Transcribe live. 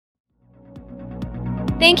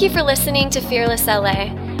Thank you for listening to Fearless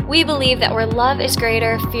LA. We believe that where love is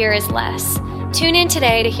greater, fear is less. Tune in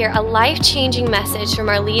today to hear a life-changing message from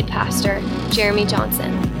our lead pastor, Jeremy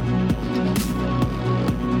Johnson.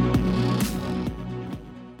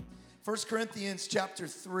 1 Corinthians chapter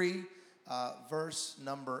 3, verse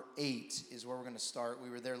number 8 is where we're going to start.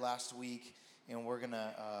 We were there last week, and we're going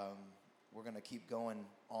to keep going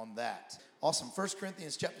on that. Awesome. 1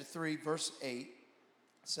 Corinthians chapter 3, verse 8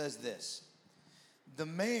 says this: "The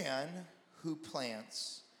man who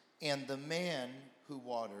plants and the man who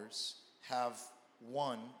waters have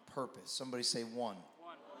one purpose." Somebody say one.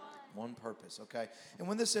 One purpose, okay? And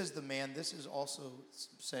when this says the man, this is also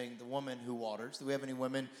saying the woman who waters. Do we have any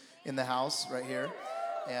women in the house right here?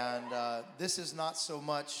 And this is not so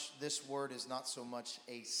much, this word is not so much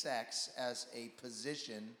a sex as a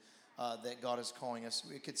position that God is calling us.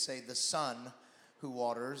 We could say the son who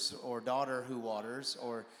waters, or daughter who waters,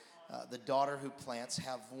 or the daughter who plants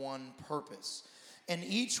have one purpose. And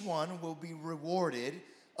each one will be rewarded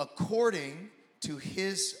according to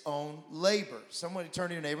his own labor. Somebody turn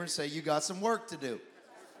to your neighbor and say, you got some work to do.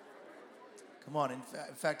 Come on. In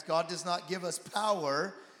fact, God does not give us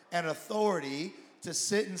power and authority to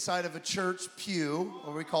sit inside of a church pew,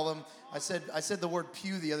 or we call them, I said the word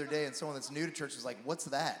pew the other day, and someone that's new to church was like, what's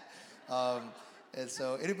that? And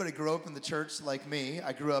so anybody grew up in the church like me?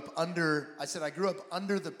 I grew up under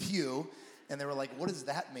the pew, and they were like, what does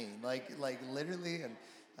that mean? Like literally? And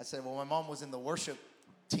I said, well, my mom was in the worship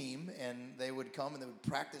team, and they would come and they would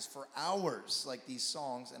practice for hours, like these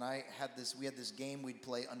songs, and we had this game we'd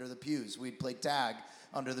play under the pews. We'd play tag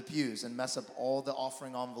under the pews and mess up all the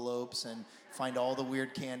offering envelopes and find all the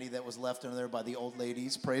weird candy that was left under there by the old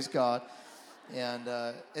ladies. Praise God.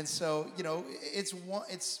 And so, you know,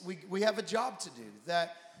 we have a job to do.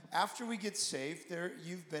 That after we get saved,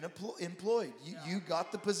 you've been employed. You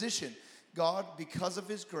got the position. God, because of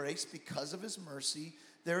His grace, because of His mercy,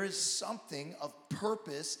 there is something of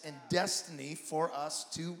purpose and destiny for us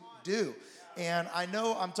to do. And I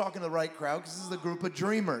know I'm talking to the right crowd, because this is a group of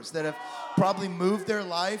dreamers that have probably moved their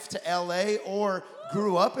life to LA or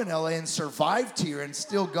grew up in LA and survived here and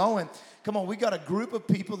still going. Come on, we got a group of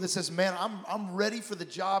people that says, man, I'm ready for the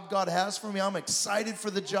job God has for me. I'm excited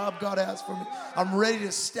for the job God has for me. I'm ready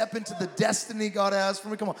to step into the destiny God has for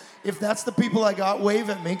me. Come on, if that's the people I got,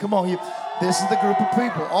 wave at me. Come on, this is the group of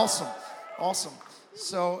people. Awesome.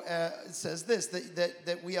 So it says this,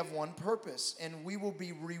 that we have one purpose, and we will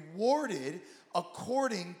be rewarded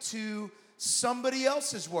according to somebody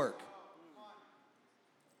else's work.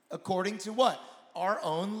 According to what? Our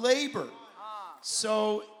own labor.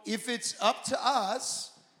 So if it's up to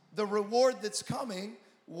us, the reward that's coming,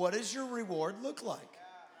 what does your reward look like?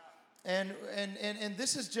 And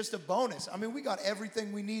this is just a bonus. I mean, we got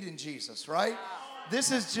everything we need in Jesus, right?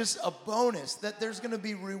 This is just a bonus, that there's going to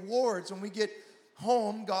be rewards when we get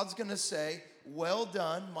home. God's going to say, well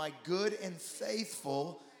done, my good and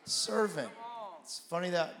faithful servant. It's funny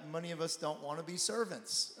that many of us don't want to be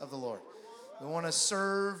servants of the Lord. We want to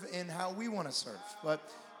serve in how we want to serve.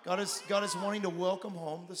 But God is wanting to welcome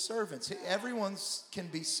home the servants. Everyone can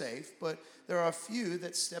be safe, but there are a few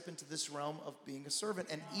that step into this realm of being a servant.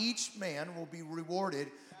 And each man will be rewarded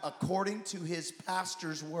according to his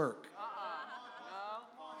pastor's work.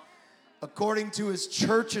 According to his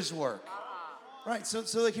church's work. Right, so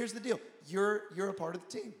like, here's the deal. You're a part of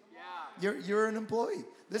the team. You're an employee.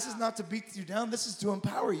 This is not to beat you down. This is to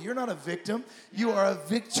empower you. You're not a victim. You are a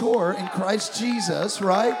victor in Christ Jesus,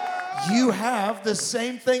 right? You have the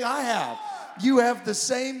same thing I have. You have the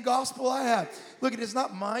same gospel I have. Look, it is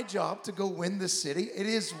not my job to go win this city. It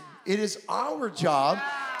is our job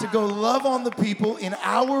to go love on the people in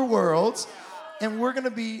our worlds, and we're going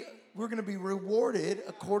to be rewarded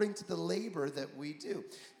according to the labor that we do.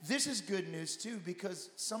 This is good news too, because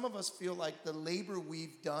some of us feel like the labor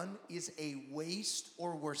we've done is a waste,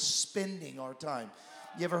 or we're spending our time.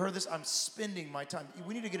 You ever heard this? I'm spending my time.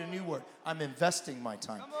 We need to get a new word. I'm investing my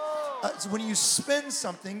time. So when you spend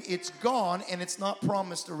something, it's gone and it's not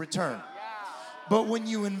promised a return. But when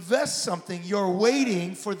you invest something, you're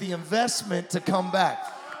waiting for the investment to come back.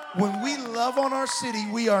 When we love on our city,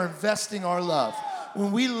 we are investing our love.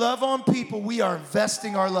 When we love on people, we are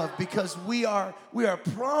investing our love, because we are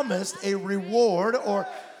promised a reward. Or,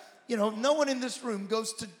 you know, no one in this room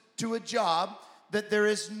goes to a job that there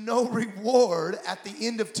is no reward at the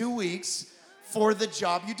end of 2 weeks for the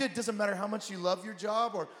job you did. Doesn't matter how much you love your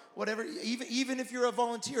job or whatever. Even if you're a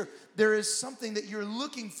volunteer, there is something that you're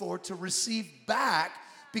looking for to receive back,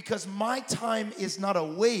 because my time is not a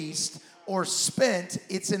waste or spent,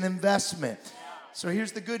 it's an investment. So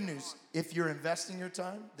here's the good news. If you're investing your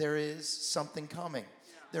time, there is something coming.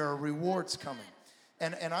 There are rewards coming.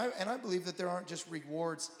 And I believe that there aren't just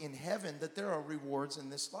rewards in heaven, that there are rewards in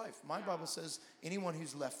this life. My Bible says anyone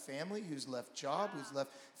who's left family, who's left job, who's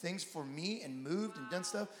left things for me and moved and done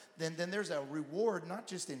stuff, then there's a reward not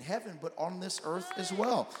just in heaven, but on this earth as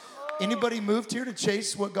well. Anybody moved here to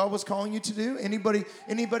chase what God was calling you to do? Anybody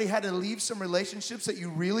had to leave some relationships that you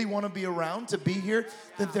really want to be around to be here?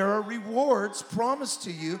 That there are rewards promised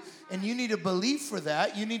to you, and you need to believe for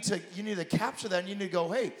that. You need to capture that, and you need to go,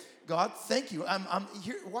 hey, God, thank you. I'm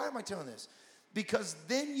here. Why am I telling this? Because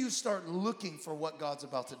then you start looking for what God's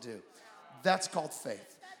about to do. That's called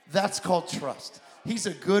faith. That's called trust. He's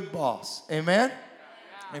a good boss. Amen?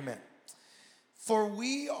 Amen. For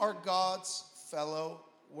we are God's fellow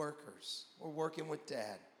workers. We're working with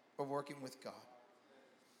Dad. We're working with God.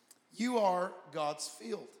 You are God's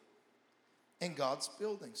field and God's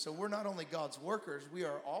building. So we're not only God's workers, we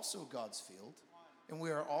are also God's field. And we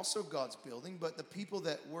are also God's building, but the people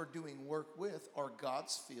that we're doing work with are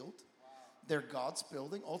God's field. They're God's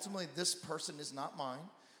building. Ultimately, this person is not mine.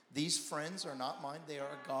 These friends are not mine. They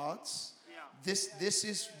are God's. This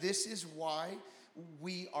is why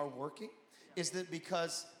we are working, is that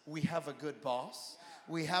because we have a good boss.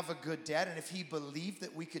 We have a good dad, and if he believed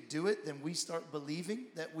that we could do it, then we start believing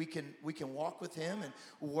that we can walk with him and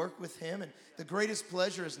work with him. And the greatest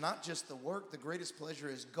pleasure is not just the work. The greatest pleasure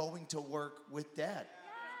is going to work with Dad.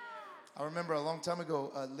 I remember a long time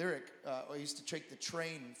ago, Lyric, I used to take the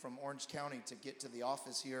train from Orange County to get to the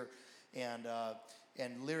office here, and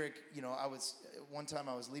Lyric, one time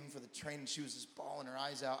I was leaving for the train, and she was just bawling her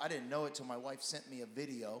eyes out. I didn't know it till my wife sent me a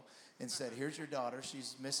video and said, here's your daughter,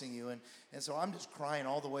 she's missing you. And so I'm just crying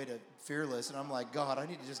all the way to Fearless, and I'm like, God, I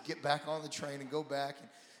need to just get back on the train and go back.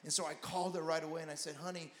 And so I called her right away, and I said,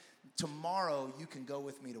 honey, tomorrow you can go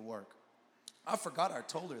with me to work. I forgot I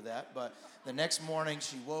told her that, but the next morning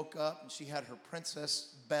she woke up, and she had her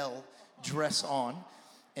Princess Belle dress on,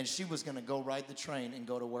 and she was going to go ride the train and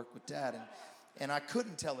go to work with Dad. And I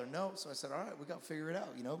couldn't tell her no, so I said, all right, we got to figure it out.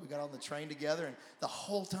 We got on the train together, and the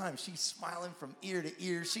whole time she's smiling from ear to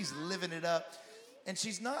ear. She's living it up. And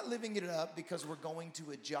she's not living it up because we're going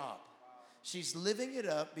to a job. She's living it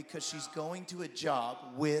up because she's going to a job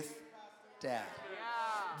with Dad.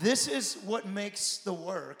 This is what makes the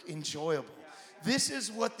work enjoyable. This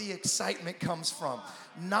is what the excitement comes from.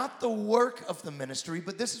 Not the work of the ministry,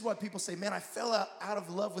 but this is what people say, man, I fell out of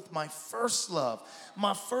love with my first love.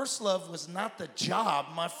 My first love was not the job.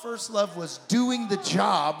 My first love was doing the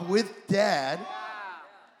job with Dad.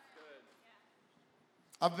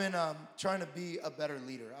 I've been trying to be a better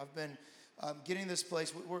leader. I've been getting this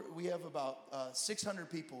place. We have about 600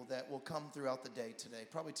 people that will come throughout the day today.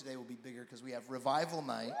 Probably today will be bigger because we have revival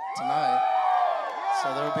night tonight.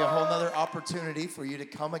 So there will be a whole nother opportunity for you to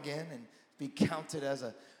come again and be counted as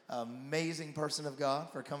an amazing person of God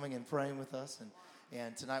for coming and praying with us.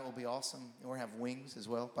 And tonight will be awesome. And we're going to have wings as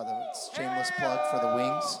well, by the shameless plug for the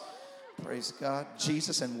wings. Praise God.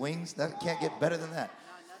 Jesus and wings. That can't get better than that.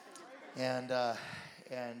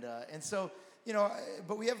 And so,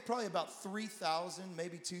 but we have probably about 3,000,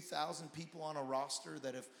 maybe 2,000 people on a roster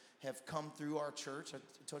that have come through our church. I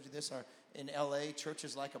told you this, in LA, church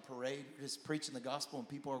is like a parade. We're just preaching the gospel and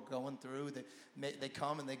people are going through. They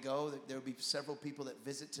come and they go. There will be several people that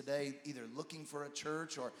visit today either looking for a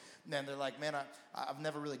church or, man, they're like, man, I've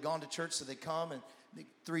never really gone to church. So they come and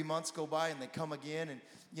 3 months go by and they come again. And,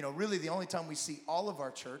 really the only time we see all of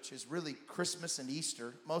our church is really Christmas and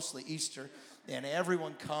Easter, mostly Easter. And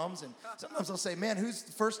everyone comes, and sometimes they'll say, man, who's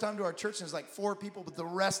the first time to our church? And it's like 4 people, but the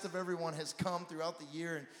rest of everyone has come throughout the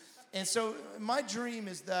year. And so my dream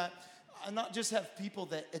is that I not just have people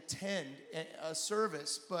that attend a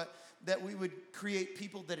service, but that we would create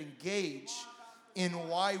people that engage in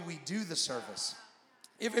why we do the service.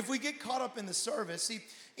 If we get caught up in the service, see,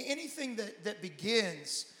 anything that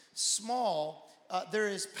begins small, there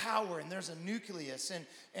is power and there's a nucleus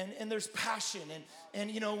and there's passion.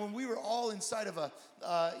 And when we were all inside of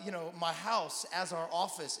my house as our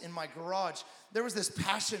office in my garage, there was this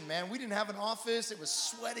passion, man. We didn't have an office. It was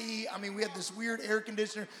sweaty. I mean, we had this weird air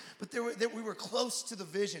conditioner, but we were close to the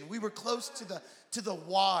vision. We were close to the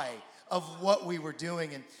why of what we were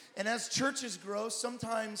doing. And as churches grow,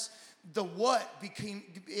 sometimes the what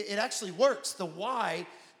it actually works. The why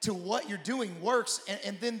to what you're doing works,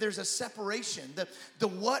 and then there's a separation. The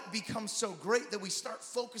what becomes so great that we start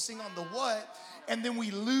focusing on the what, and then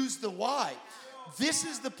we lose the why. This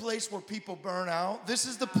is the place where people burn out. This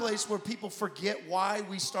is the place where people forget why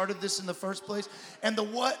we started this in the first place. And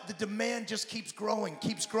the demand just keeps growing.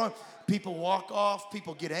 People walk off,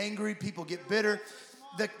 people get angry, people get bitter.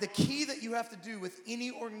 The key that you have to do with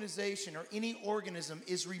any organization or any organism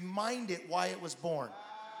is remind it why it was born.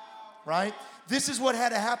 right? This is what had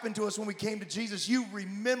to happen to us when we came to Jesus. You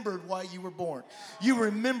remembered why you were born. You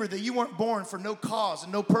remembered that you weren't born for no cause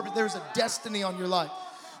and no purpose. There's a destiny on your life.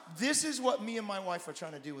 This is what me and my wife are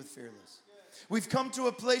trying to do with Fearless. We've come to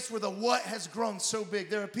a place where the what has grown so big.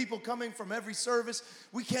 There are people coming from every service.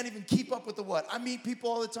 We can't even keep up with the what. I meet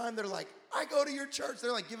people all the time. They're like, I go to your church.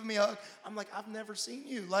 They're like giving me a hug. I'm like, I've never seen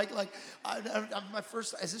you.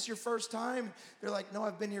 Is this your first time? They're like, no,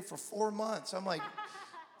 I've been here for 4 months. I'm like,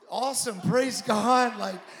 awesome, praise God.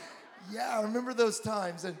 Like, yeah, I remember those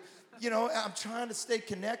times. And, I'm trying to stay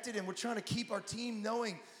connected, and we're trying to keep our team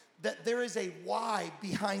knowing that there is a why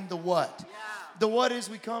behind the what. Yeah. The what is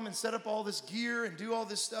we come and set up all this gear and do all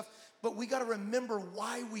this stuff, but we got to remember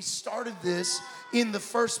why we started this in the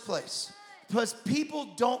first place. Because people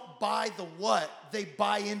don't buy the what, they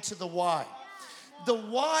buy into the why. The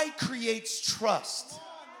why creates trust.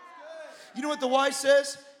 You know what the why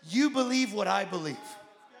says? You believe what I believe.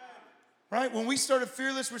 Right? When we started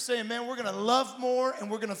Fearless, we're saying, man, we're going to love more and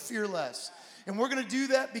we're going to fear less. And we're going to do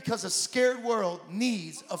that because a scared world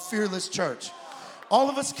needs a fearless church. All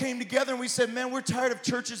of us came together and we said, man, we're tired of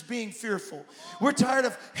churches being fearful. We're tired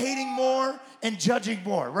of hating more and judging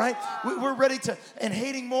more, right? We're ready to, and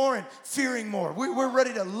hating more and fearing more. We're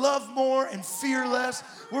ready to love more and fear less.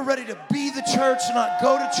 We're ready to be the church, not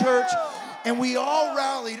go to church. And we all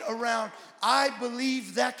rallied around, I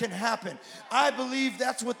believe that can happen. I believe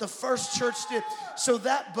that's what the first church did. So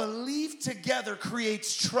that belief together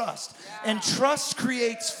creates trust. And trust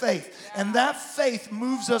creates faith. And that faith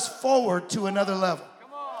moves us forward to another level.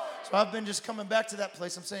 So I've been just coming back to that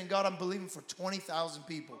place. I'm saying, God, I'm believing for 20,000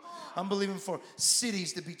 people. I'm believing for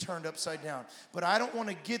cities to be turned upside down. But I don't want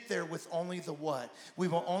to get there with only the what. We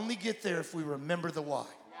will only get there if we remember the why.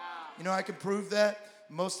 You know, I can prove that.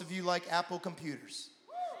 Most of you like Apple computers.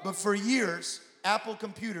 But for years, Apple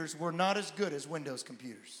computers were not as good as Windows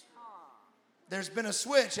computers. There's been a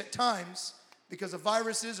switch at times because of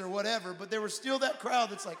viruses or whatever, but there was still that crowd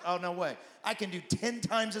that's like, oh, no way. I can do 10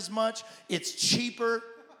 times as much. It's cheaper.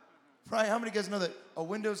 Right? How many of you guys know that a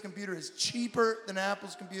Windows computer is cheaper than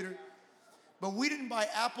Apple's computer? But we didn't buy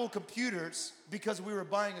Apple computers because we were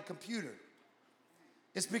buying a computer.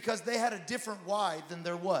 It's because they had a different why than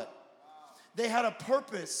their what. They had a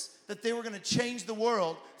purpose that they were going to change the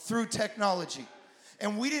world through technology.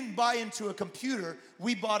 And we didn't buy into a computer,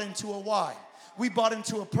 we bought into a why. We bought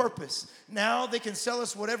into a purpose. Now they can sell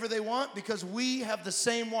us whatever they want because we have the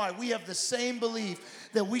same why. We have the same belief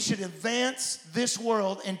that we should advance this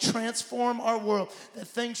world and transform our world, that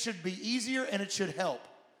things should be easier and it should help.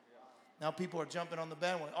 Now people are jumping on the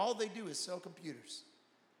bandwagon. All they do is sell computers.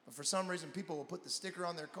 But for some reason, people will put the sticker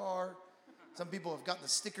on their car. Some people have gotten the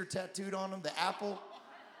sticker tattooed on them, the apple,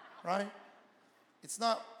 right? It's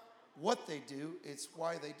not what they do, it's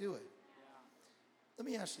why they do it. Let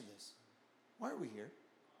me ask you this. Why are we here?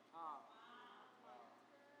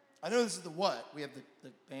 I know this is the what. We have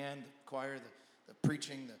the band, the choir, the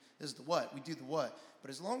preaching. This is the what. We do the what.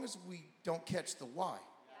 But as long as we don't catch the why.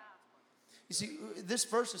 You see, this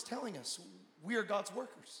verse is telling us we are God's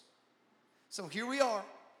workers. So here we are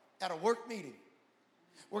at a work meeting.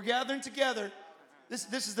 We're gathering together. This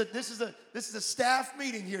is a staff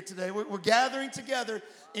meeting here today. We're gathering together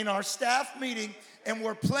in our staff meeting, and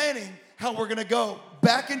we're planning how we're going to go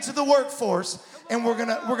back into the workforce, and we're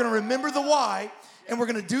gonna remember the why, and we're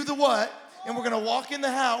going to do the what, and we're going to walk in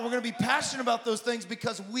the how. We're going to be passionate about those things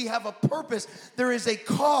because we have a purpose. There is a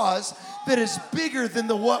cause that is bigger than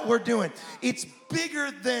the what we're doing. It's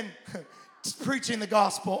bigger than preaching the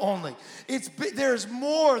gospel only. There's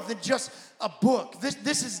more than just a book.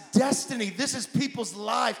 This is destiny. This is people's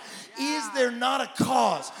life. Is there not a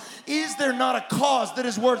cause? Is there not a cause that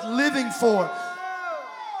is worth living for?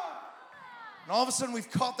 And all of a sudden we've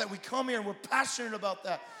caught that. We come here and we're passionate about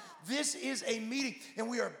that. This is a meeting, and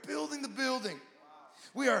we are building the building.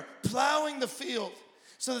 We are plowing the field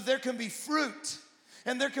so that there can be fruit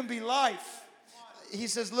and there can be life. He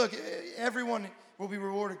says, look, everyone will be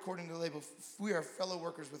rewarded according to the label. We are fellow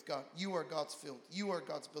workers with God. You are God's field. You are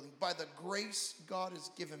God's building. By the grace God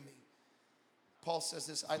has given me. Paul says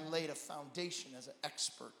this, I laid a foundation as an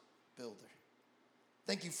expert builder.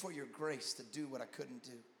 Thank you for your grace to do what I couldn't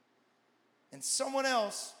do. And someone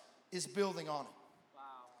else is building on it. Wow.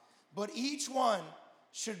 But each one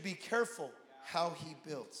should be careful how he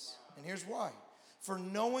builds. And here's why. For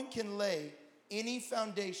no one can lay any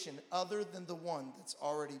foundation other than the one that's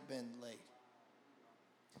already been laid.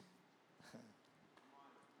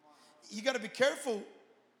 You got to be careful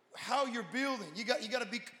how you're building. You got to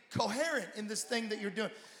be coherent in this thing that you're doing.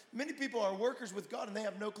 Many people are workers with God and they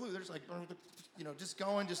have no clue. They're just like, just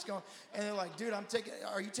going. And they're like, dude,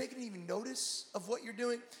 are you taking even notice of what you're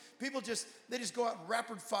doing? People they just go out in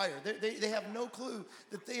rapid fire. They have no clue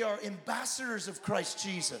that they are ambassadors of Christ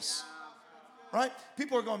Jesus, right?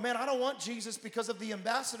 People are going, man, I don't want Jesus because of the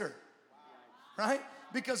ambassador, right?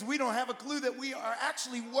 Because we don't have a clue that we are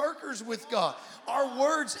actually workers with God. Our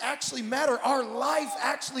words actually matter. Our life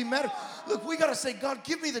actually matters. Look, we got to say, God,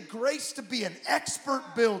 give me the grace to be an expert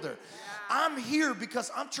builder. I'm here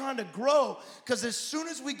because I'm trying to grow. Because as soon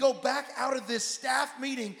as we go back out of this staff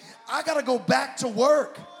meeting, I got to go back to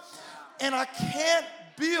work. And I can't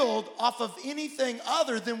build off of anything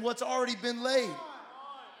other than what's already been laid.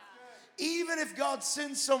 Even if God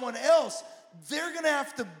sends someone else, they're going to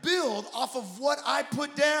have to build off of what I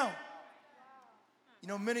put down.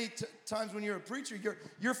 Many times when you're a preacher,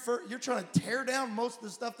 you're trying to tear down most of the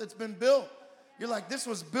stuff that's been built. You're like, this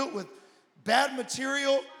was built with bad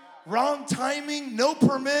material, wrong timing, no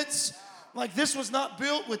permits. Like, this was not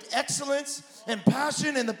built with excellence and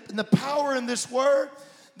passion and the power in this word.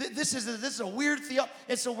 This is a weird theology.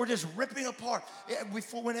 And so we're just ripping apart.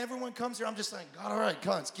 When everyone comes here, I'm just like, God, all right,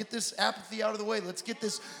 come, let's get this apathy out of the way. Let's get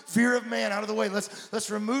this fear of man out of the way. Let's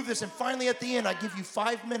remove this. And finally, at the end, I give you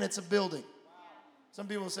 5 minutes of building. Some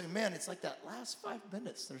people will say, man, it's like that last 5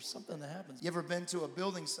 minutes. There's something that happens. You ever been to a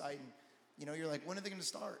building site and, you're like, when are they going to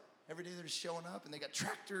start? Every day they're just showing up and they got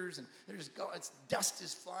tractors and they're just going. Dust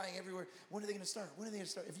is flying everywhere. When are they going to start? When are they going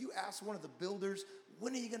to start? If you ask one of the builders,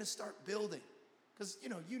 when are you going to start building? Because,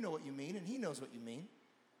 you know what you mean, and he knows what you mean.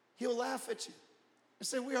 He'll laugh at you and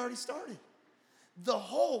say, we already started. The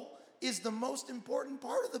whole is the most important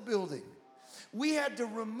part of the building. We had to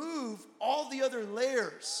remove all the other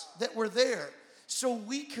layers that were there so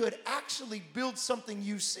we could actually build something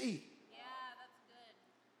you see. Yeah,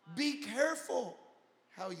 that's good. Be careful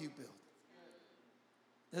how you build.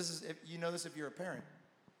 This is, if you know this if you're a parent.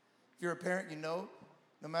 If you're a parent, no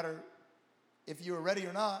matter if you are ready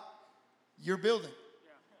or not, you're building.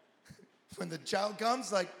 Yeah. When the child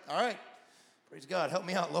comes, like, all right, praise God, help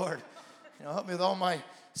me out, Lord. Help me with all my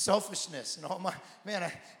selfishness and all my,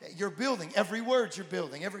 you're building. Every word you're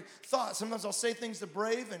building, every thought. Sometimes I'll say things to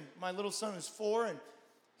Brave, and my little son is 4, and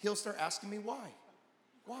he'll start asking me why.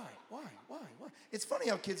 Why? It's funny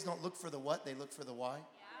how kids don't look for the what, they look for the why.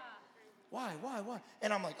 Yeah. Why?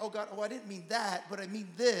 And I'm like, oh God, I didn't mean that, but I mean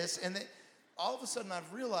this. And all of a sudden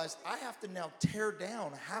I've realized I have to now tear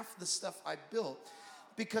down half the stuff I built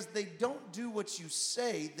because they don't do what you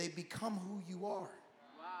say, they become who you are.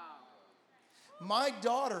 Wow. My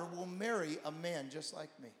daughter will marry a man just like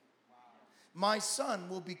me. My son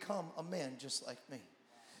will become a man just like me.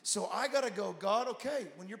 So I got to go, God, okay,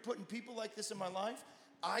 when you're putting people like this in my life,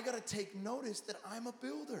 I got to take notice that I'm a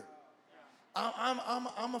builder.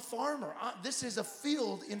 I'm a farmer. This is a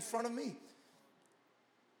field in front of me.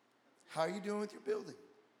 How are you doing with your building?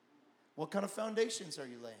 What kind of foundations are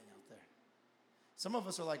you laying out there? Some of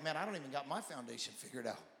us are like, man, I don't even got my foundation figured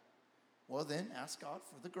out. Well, then ask God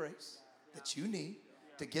for the grace that you need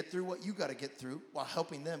to get through what you got to get through while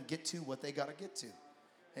helping them get to what they got to get to.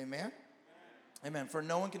 Amen? Amen. For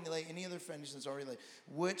no one can lay any other foundations already laid,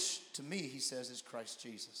 which to me, he says, is Christ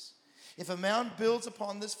Jesus. If a man builds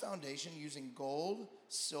upon this foundation using gold,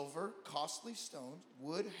 silver, costly stones,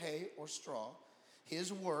 wood, hay, or straw,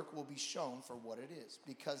 his work will be shown for what it is.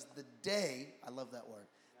 Because the day, I love that word,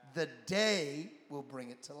 the day will bring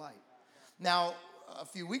it to light. Now, a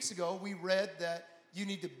few weeks ago, we read that you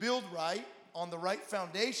need to build right on the right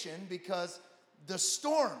foundation because the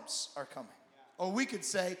storms are coming. Or we could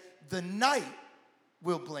say the night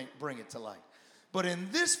will bring it to light. But in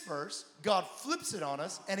this verse, God flips it on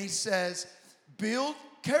us and he says, build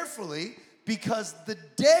carefully because the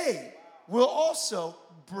day will also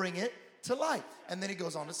bring it to light. And then he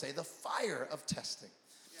goes on to say the fire of testing.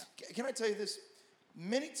 Yeah. Can I tell you this?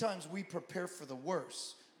 Many times we prepare for the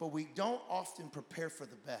worst, but we don't often prepare for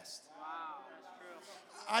the best. Wow,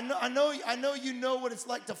 that's true. I know you know what it's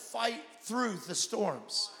like to fight through the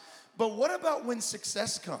storms. But what about when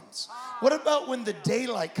success comes? What about when the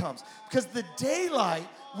daylight comes? Because the daylight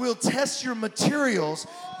will test your materials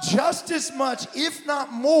just as much, if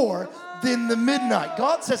not more, than the midnight.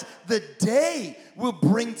 God says the day will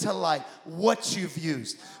bring to light what you've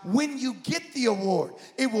used. When you get the award,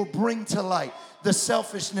 it will bring to light the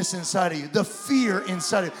selfishness inside of you, the fear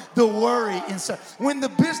inside of you, the worry inside. When the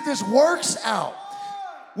business works out,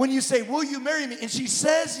 when you say, will you marry me? And she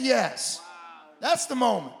says yes. That's the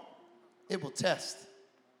moment. It will test.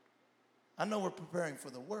 I know we're preparing for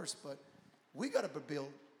the worst, but we got to be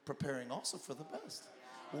preparing also for the best.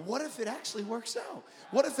 What if it actually works out?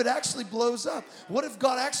 What if it actually blows up? What if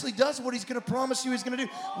God actually does what he's going to promise you he's going to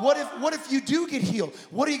do? What if you do get healed?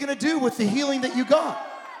 What are you going to do with the healing that you got?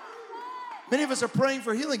 Many of us are praying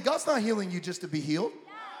for healing. God's not healing you just to be healed.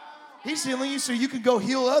 He's healing you so you can go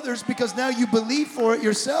heal others because now you believe for it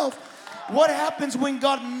yourself. What happens when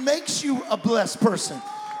God makes you a blessed person?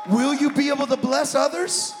 Will you be able to bless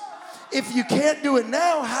others? If you can't do it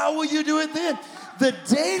now, how will you do it then? The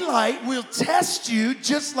daylight will test you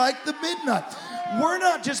just like the midnight. We're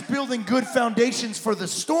not just building good foundations for the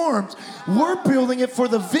storms. We're building it for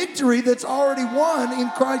the victory that's already won in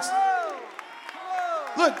Christ.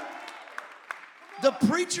 Look, the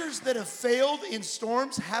preachers that have failed in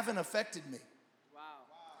storms haven't affected me.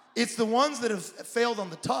 It's the ones that have failed on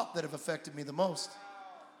the top that have affected me the most.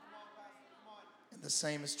 And the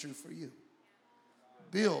same is true for you.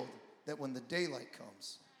 Build that when the daylight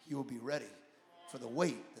comes, you will be ready for the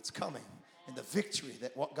weight that's coming and the victory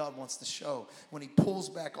that what God wants to show. When he pulls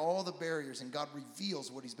back all the barriers and God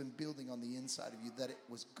reveals what he's been building on the inside of you, that it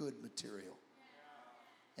was good material.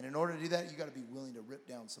 And in order to do that, you got to be willing to rip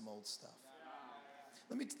down some old stuff.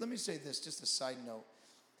 Let me say this, just a side note.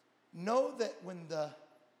 Know that when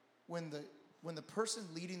the person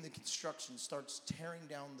leading the construction starts tearing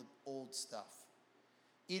down the old stuff,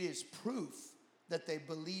 it is proof that they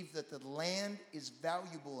believe that the land is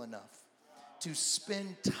valuable enough to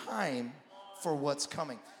spend time for what's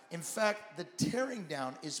coming. In fact, the tearing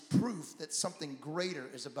down is proof that something greater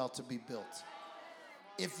is about to be built.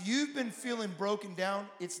 If you've been feeling broken down,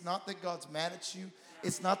 it's not that God's mad at you.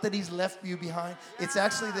 It's not that he's left you behind. It's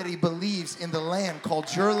actually that he believes in the land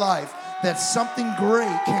called your life, that something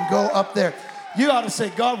great can go up there. You ought to say,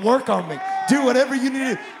 God, work on me. Do whatever you need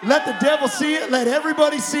to do. Let the devil see it. Let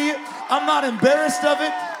everybody see it. I'm not embarrassed of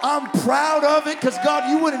it. I'm proud of it because, God,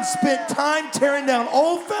 you wouldn't spend time tearing down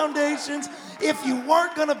old foundations if you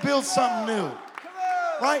weren't going to build something new.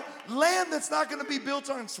 Right? Land that's not going to be built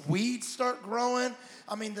on, weeds start growing.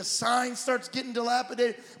 I mean, the sign starts getting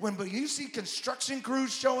dilapidated. But you see construction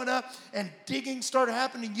crews showing up and digging start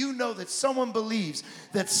happening, you know that someone believes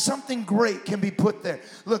that something great can be put there.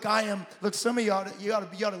 Look, some of you ought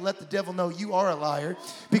to let the devil know you are a liar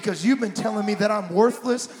because you've been telling me that I'm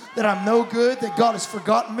worthless, that I'm no good, that God has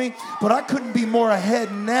forgotten me. But I couldn't be more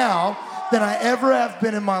ahead now than I ever have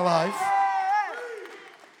been in my life.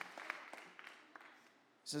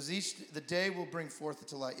 It says, the day will bring forth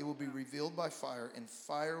to light. It will be revealed by fire, and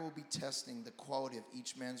fire will be testing the quality of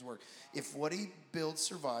each man's work. If what he builds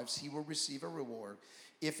survives, he will receive a reward.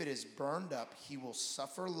 If it is burned up, he will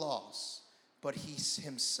suffer loss, but he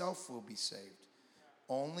himself will be saved,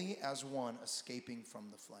 only as one escaping from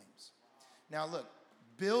the flames. Now look,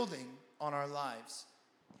 building on our lives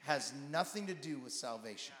has nothing to do with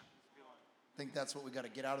salvation. I think that's what we got to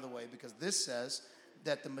get out of the way, because this says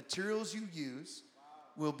that the materials you use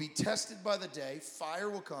will be tested by the day. Fire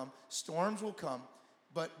will come, storms will come,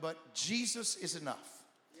 but Jesus is enough.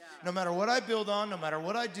 No matter what I build on, no matter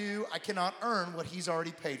what I do, I cannot earn what he's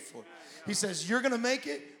already paid for. He says, you're going to make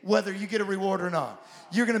it whether you get a reward or not.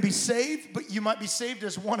 You're going to be saved, but you might be saved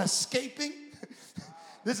as one escaping.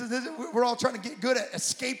 We're all trying to get good at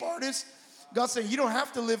escape artists. God's saying you don't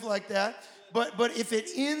have to live like that, but if it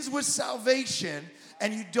ends with salvation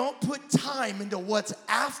and you don't put time into what's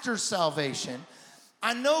after salvation,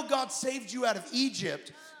 I know God saved you out of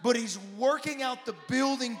Egypt, but he's working out the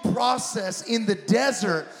building process in the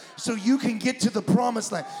desert so you can get to the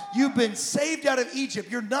promised land. You've been saved out of Egypt.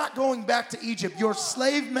 You're not going back to Egypt. Your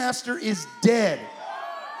slave master is dead.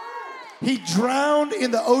 He drowned in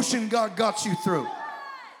the ocean God got you through.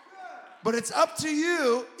 But it's up to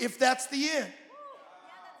you if that's the end.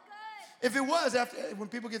 If it was, when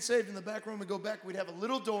people get saved in the back room and go back, we'd have a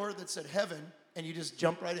little door that said heaven, and you just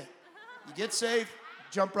jump right in. You get saved,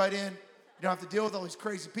 jump right in. You don't have to deal with all these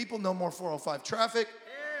crazy people. No more 405 traffic.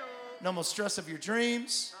 No more stress of your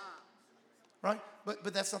dreams. Right?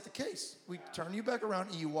 But that's not the case. We turn you back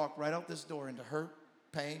around and you walk right out this door into hurt,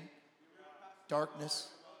 pain, darkness.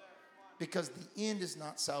 Because the end is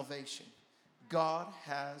not salvation. God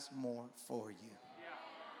has more for you.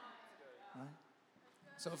 Right?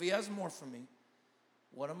 So if he has more for me,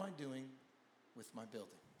 what am I doing with my building?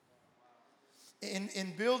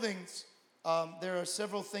 In buildings, there are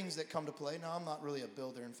several things that come to play. Now, I'm not really a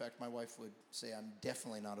builder. In fact, my wife would say I'm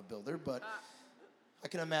definitely not a builder, but I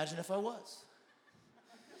can imagine if I was.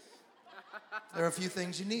 There are a few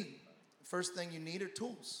things you need. The first thing you need are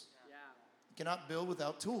tools. You cannot build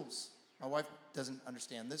without tools. My wife doesn't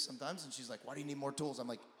understand this sometimes, and she's like, why do you need more tools? I'm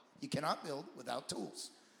like, you cannot build without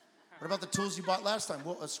tools. What about the tools you bought last time?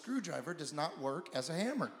 Well, a screwdriver does not work as a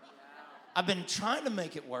hammer. I've been trying to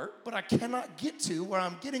make it work, but I cannot get to where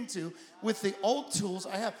I'm getting to with the old tools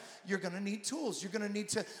I have. You're going to need tools. You're going to need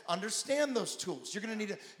to understand those tools. You're going to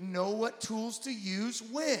need to know what tools to use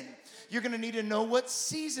when. You're going to need to know what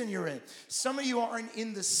season you're in. Some of you aren't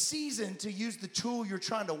in the season to use the tool you're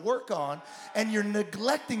trying to work on, and you're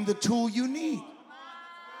neglecting the tool you need.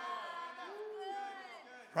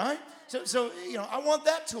 Right? So I want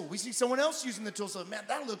that tool. We see someone else using the tool, so man,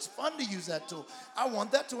 that looks fun to use that tool. I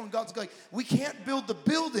want that tool. And God's like, we can't build the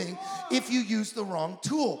building if you use the wrong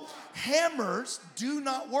tool. Hammers do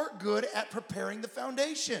not work good at preparing the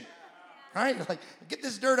foundation. Right? Like, get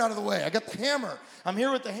this dirt out of the way. I got the hammer. I'm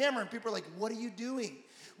here with the hammer, and people are like, what are you doing?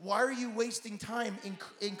 Why are you wasting time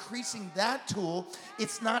increasing that tool?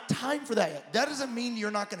 It's not time for that yet. That doesn't mean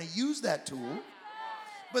you're not going to use that tool,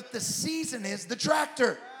 but the season is the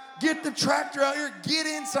tractor. Get the tractor out here, get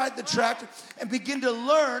inside the tractor, and begin to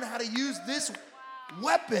learn how to use this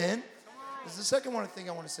weapon. This is the second thing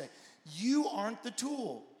I want to say. You aren't the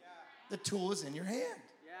tool. The tool is in your hand.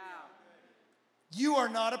 You are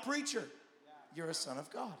not a preacher. You're a son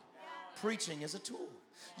of God. Preaching is a tool.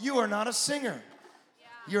 You are not a singer.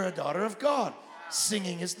 You're a daughter of God.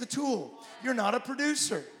 Singing is the tool. You're not a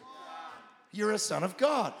producer. You're a son of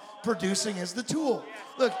God. Producing is the tool.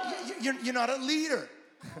 Look, you're not a leader.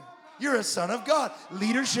 You're a son of God.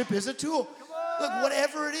 Leadership is a tool. Look,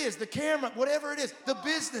 whatever it is, the camera, whatever it is, the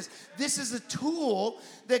business, this is a tool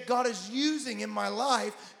that God is using in my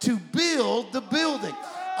life to build the building.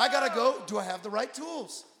 I got to go, do I have the right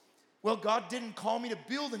tools? Well, God didn't call me to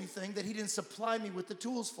build anything that he didn't supply me with the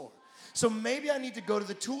tools for. So maybe I need to go to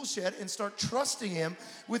the tool shed and start trusting him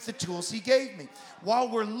with the tools he gave me. While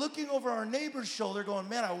we're looking over our neighbor's shoulder going,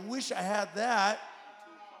 man, I wish I had that.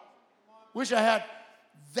 Wish I had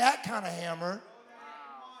that kind of hammer.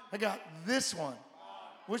 I got this one.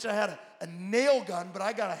 Wish I had a nail gun, but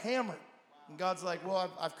I got a hammer. And God's like, well,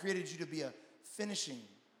 I've created you to be a finishing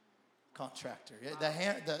contractor.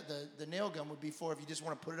 The nail gun would be for if you just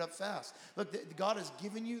want to put it up fast. Look, God has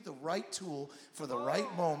given you the right tool for the right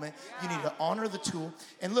moment. You need to honor the tool.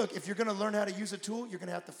 And look, if you're going to learn how to use a tool, you're going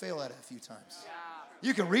to have to fail at it a few times.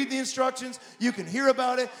 You can read the instructions. You can hear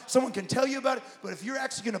about it. Someone can tell you about it. But if you're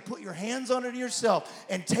actually going to put your hands on it yourself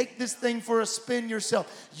and take this thing for a spin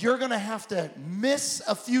yourself, you're going to have to miss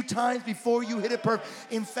a few times before you hit it perfect.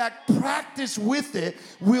 In fact, practice with it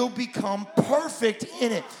will become perfect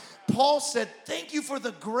in it. Paul said, thank you for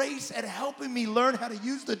the grace at helping me learn how to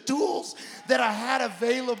use the tools that I had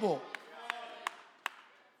available.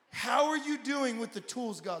 How are you doing with the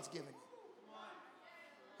tools God's given you?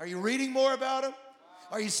 Are you reading more about them?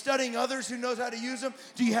 Are you studying others who knows how to use them?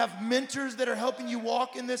 Do you have mentors that are helping you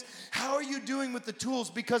walk in this? How are you doing with the tools?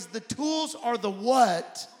 Because the tools are the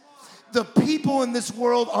what. The people in this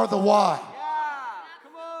world are the why.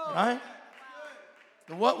 Right?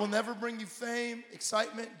 The what will never bring you fame,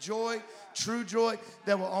 excitement, joy, true joy.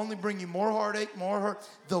 That will only bring you more heartache, more hurt.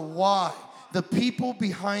 The why. The people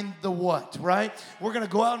behind the what, right? We're going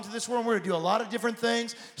to go out into this world. We're going to do a lot of different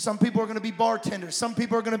things. Some people are going to be bartenders. Some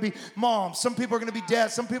people are going to be moms. Some people are going to be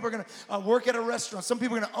dads. Some people are going to work at a restaurant. Some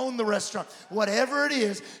people are going to own the restaurant. Whatever it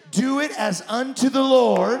is, do it as unto the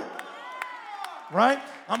Lord, right?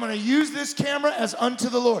 I'm going to use this camera as unto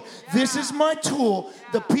the Lord. This is my tool.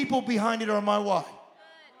 The people behind it are my why.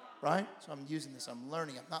 Right? So I'm using this. I'm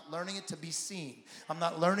learning. I'm not learning it to be seen. I'm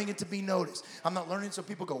not learning it to be noticed. I'm not learning it so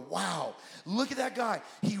people go, wow, look at that guy.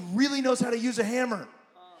 He really knows how to use a hammer.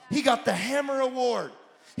 He got the hammer award.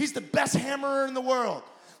 He's the best hammerer in the world.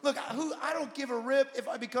 Look, I don't give a rip if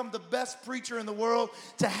I become the best preacher in the world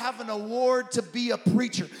to have an award to be a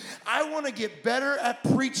preacher. I want to get better at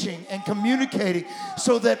preaching and communicating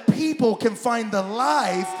so that people can find the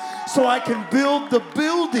life so I can build the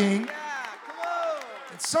building.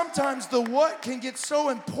 Sometimes the what can get so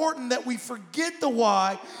important that we forget the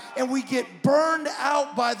why and we get burned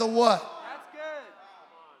out by the what. That's good.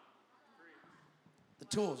 The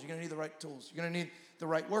tools. You're going to need the right tools. You're going to need the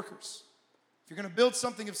right workers. If you're going to build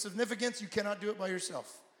something of significance, you cannot do it by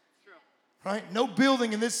yourself. True. Right? No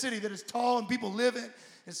building in this city that is tall and people live in,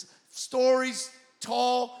 is stories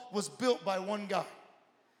tall, was built by one guy.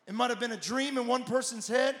 It might have been a dream in one person's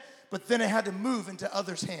head, but then it had to move into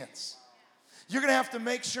others' hands. You're going to have to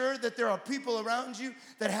make sure that there are people around you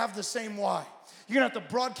that have the same why. You're going to have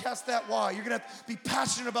to broadcast that why. You're going to have to be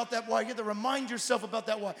passionate about that why. You have to remind yourself about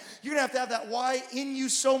that why. You're going to have that why in you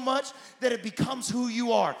so much that it becomes who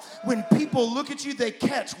you are. When people look at you, they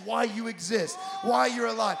catch why you exist, why you're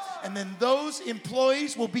alive. And then those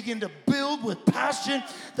employees will begin to build with passion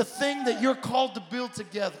the thing that you're called to build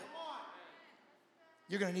together.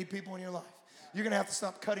 You're going to need people in your life. You're going to have to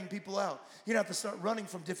stop cutting people out. You're going to have to start running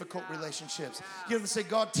from difficult relationships. You have to say,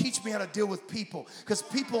 God, teach me how to deal with people, because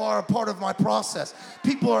people are a part of my process.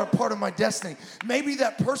 People are a part of my destiny. Maybe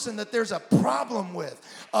that person that there's a problem with,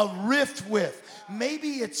 a rift with,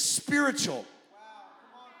 maybe it's spiritual.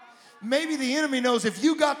 Maybe the enemy knows if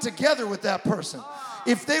you got together with that person,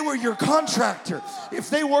 if they were your contractor, if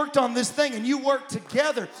they worked on this thing and you worked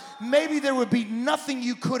together, maybe there would be nothing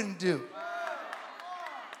you couldn't do.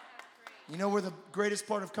 You know where the greatest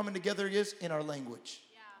part of coming together is? In our language.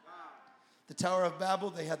 The Tower of Babel,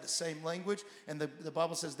 they had the same language, and the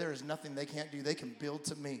Bible says there is nothing they can't do. They can build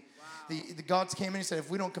to me. The gods came in and said, if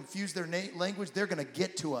we don't confuse their language, they're going to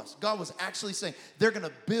get to us. God was actually saying, they're going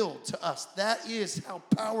to build to us. That is how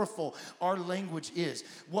powerful our language is.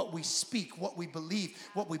 What we speak, what we believe,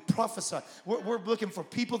 what we prophesy. We're looking for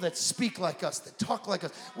people that speak like us, that talk like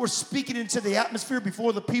us. We're speaking into the atmosphere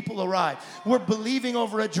before the people arrive. We're believing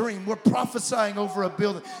over a dream. We're prophesying over a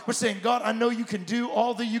building. We're saying, God, I know you can do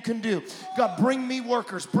all that you can do. God, bring me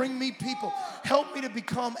workers, bring me people. Help me to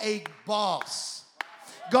become a boss.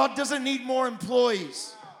 God doesn't need more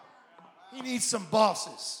employees. He needs some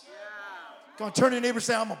bosses. Go on, turn to your neighbor and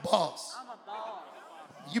say, I'm a boss.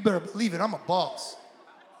 You better believe it, I'm a boss.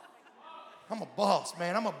 I'm a boss,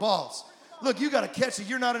 man, I'm a boss. Look, you got to catch it.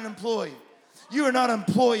 You're not an employee. You are not an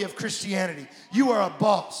employee of Christianity. You are a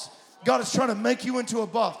boss. God is trying to make you into a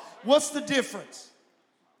boss. What's the difference?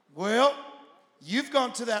 Well, you've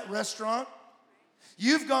gone to that restaurant.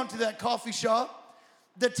 You've gone to that coffee shop.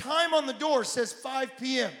 The time on the door says 5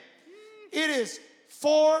 p.m. It is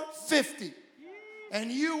 4:50.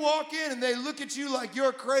 And you walk in and they look at you like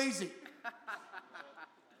you're crazy.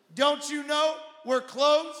 Don't you know we're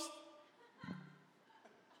closed?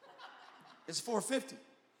 It's 4:50.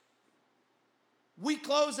 We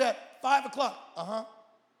close at 5 o'clock.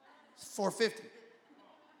 It's 4:50.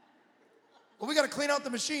 Well, we got to clean out the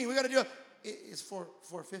machine. We got to do it. It's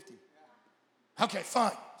 4:50. Okay,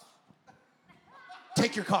 fine.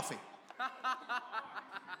 Take your coffee.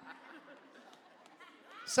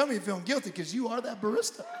 Some of you feeling guilty because you are that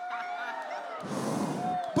barista.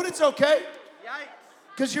 But it's okay,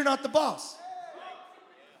 because you're not the boss.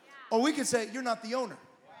 Or we could say you're not the owner.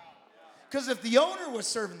 Because if the owner was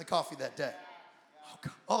serving the coffee that day,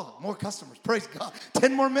 oh, more customers, praise God.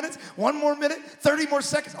 10 more minutes, 1 more minute, 30 more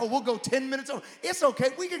seconds. Oh, we'll go 10 minutes over. It's okay,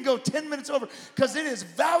 we can go 10 minutes over, because it is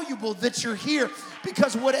valuable that you're here,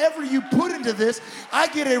 because whatever you put into this, I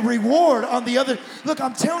get a reward on the other. Look,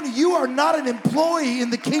 I'm telling you, you are not an employee in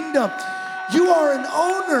the kingdom. You are an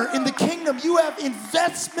owner in the kingdom. You have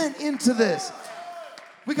investment into this.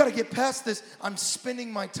 We got to get past this. I'm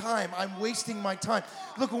spending my time. I'm wasting my time.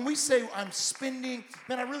 Look, when we say I'm spending,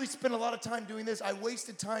 man, I really spent a lot of time doing this. I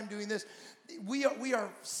wasted time doing this. We are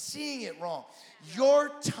seeing it wrong.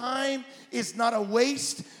 Your time is not a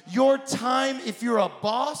waste. Your time, if you're a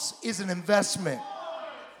boss, is an investment.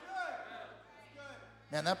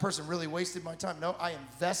 Man, that person really wasted my time. No, I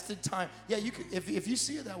invested time. Yeah, you could, if you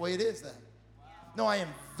see it that way, it is that. No, I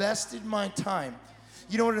invested my time.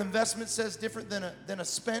 You know what an investment says different than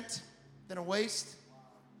a waste?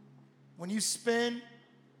 When you spend,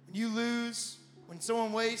 when you lose, when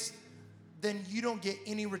someone wastes, then you don't get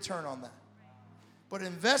any return on that. But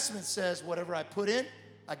investment says whatever I put in,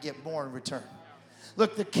 I get more in return.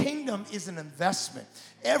 Look, the kingdom is an investment.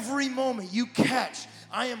 Every moment you catch,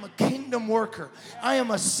 I am a kingdom worker. I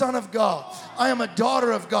am a son of God. I am a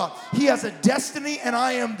daughter of God. He has a destiny, and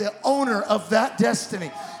I am the owner of that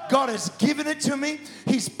destiny. God has given it to me.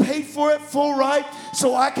 He's paid for it full right,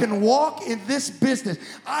 so I can walk in this business.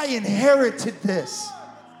 I inherited this.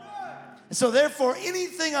 And so therefore,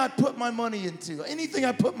 anything I put my money into, anything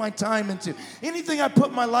I put my time into, anything I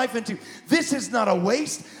put my life into, this is not a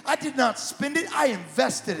waste. I did not spend it. I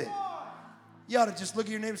invested it. You ought to just look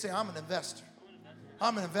at your neighbor and say, I'm an investor.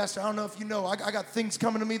 I'm an investor. I don't know if you know, I got things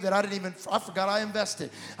coming to me that I forgot I invested.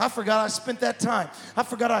 I forgot I spent that time. I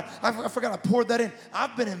forgot I poured that in.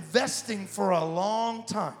 I've been investing for a long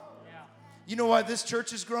time. You know why this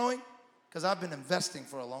church is growing? Because I've been investing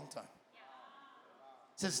for a long time.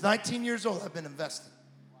 Since 19 years old, I've been investing.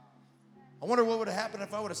 I wonder what would have happened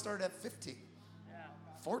if I would have started at 15,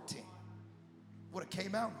 14. Would have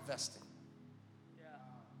came out investing.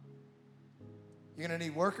 You're going to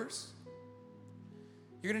need workers.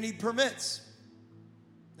 You're going to need permits.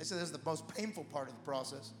 They said this is the most painful part of the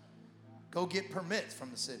process. Go get permits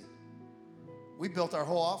from the city. We built our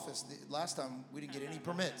whole office. Last time, we didn't get any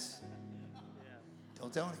permits.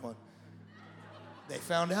 Don't tell anyone. They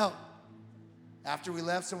found out. After we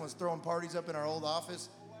left, someone was throwing parties up in our old office.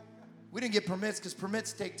 We didn't get permits because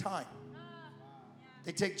permits take time.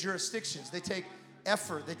 They take jurisdictions. They take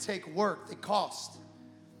effort, they take work, they cost.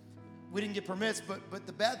 We didn't get permits, but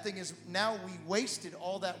the bad thing is now we wasted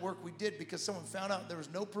all that work we did because someone found out there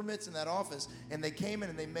was no permits in that office, and they came in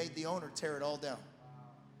and they made the owner tear it all down.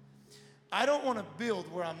 I don't want to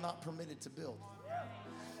build where I'm not permitted to build.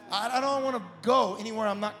 I don't want to go anywhere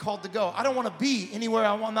I'm not called to go. I don't want to be anywhere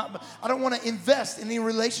I don't want to invest in any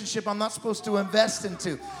relationship I'm not supposed to invest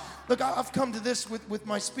into. Look, I've come to this with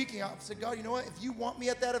my speaking. I've said, God, you know what? If you want me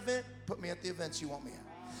at that event, put me at the events you want me at.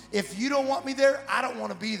 If you don't want me there, I don't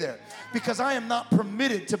want to be there because I am not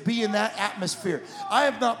permitted to be in that atmosphere. I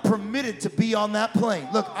am not permitted to be on that plane.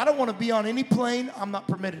 Look, I don't want to be on any plane I'm not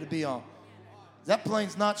permitted to be on. That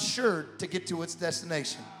plane's not sure to get to its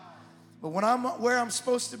destination. But when I'm where I'm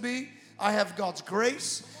supposed to be, I have God's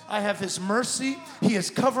grace. I have His mercy. He has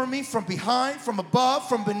covered me from behind, from above,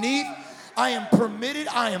 from beneath. I am permitted.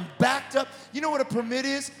 I am backed up. You know what a permit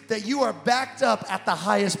is? That you are backed up at the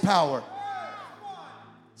highest power.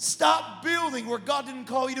 Stop building where God didn't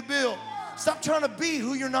call you to build. Stop trying to be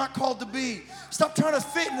who you're not called to be. Stop trying to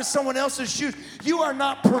fit into someone else's shoes. You are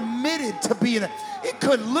not permitted to be in it. It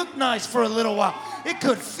could look nice for a little while. It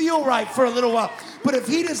could feel right for a little while. But if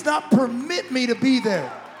He does not permit me to be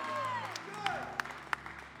there.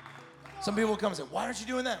 Some people will come and say, why aren't you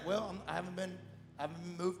doing that? Well, I haven't been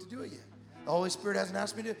moved to do it yet. The Holy Spirit hasn't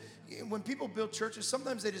asked me to. When people build churches,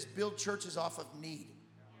 sometimes they just build churches off of need.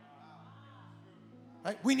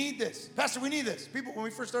 Right? We need this. Pastor, we need this. People, when we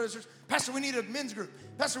first started this church, Pastor, we need a men's group.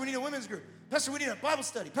 Pastor, we need a women's group. Pastor, we need a Bible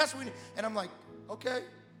study. Pastor, we need... And I'm like, okay.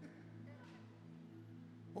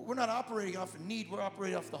 But we're not operating off of need. We're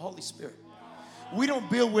operating off the Holy Spirit. We don't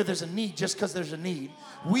build where there's a need just because there's a need.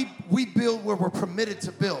 We build where we're permitted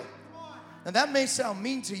to build. Now, that may sound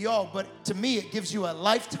mean to y'all, but to me, it gives you a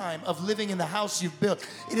lifetime of living in the house you've built.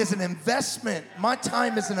 It is an investment. My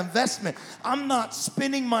time is an investment. I'm not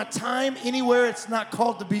spending my time anywhere it's not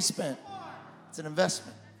called to be spent. It's an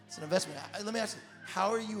investment. It's an investment. Let me ask you,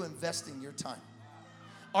 how are you investing your time?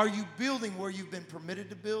 Are you building where you've been permitted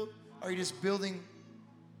to build? Or are you just building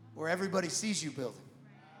where everybody sees you building?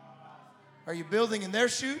 Are you building in their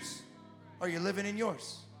shoes? Or are you living in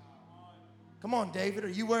yours? Come on, David. Are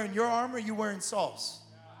you wearing your armor? Or are you wearing Saul's?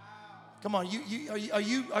 Come on.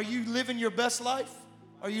 Are you living your best life?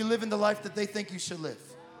 Or are you living the life that they think you should live?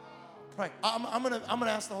 Right. I'm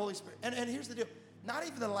gonna ask the Holy Spirit. And here's the deal. Not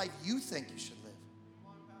even the life you think you should live.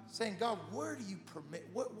 Saying, God, where do you permit?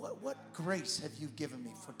 What grace have you given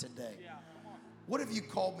me for today? What have you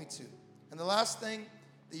called me to? And the last thing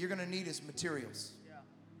that you're gonna need is materials.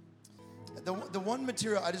 The one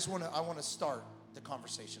material I want to start the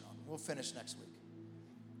conversation on. We'll finish next week.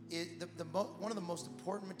 One of the most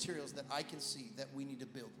important materials that I can see that we need to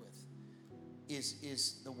build with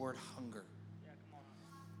is the word hunger.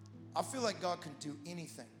 I feel like God can do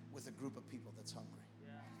anything with a group of people that's hungry.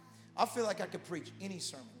 I feel like I could preach any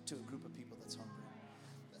sermon to a group of people that's hungry.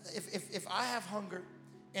 If I have hunger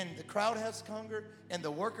and the crowd has hunger and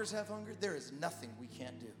the workers have hunger, there is nothing we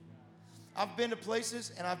can't do. I've been to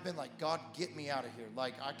places and I've been like, God, get me out of here.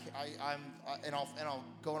 Like I'll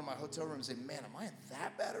go into my hotel room and say, man, am I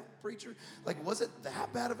that bad of a preacher? Like, was it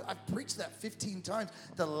that bad? I've preached that 15 times.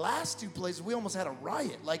 The last two places, we almost had a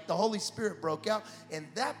riot. Like the Holy Spirit broke out. And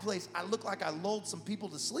that place, I looked like I lulled some people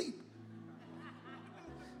to sleep.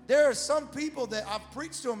 There are some people that I've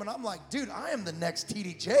preached to them and I'm like, dude, I am the next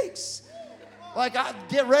T.D. Jakes. Like,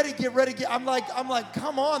 get ready. I'm like,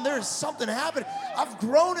 come on, there's something happening. I've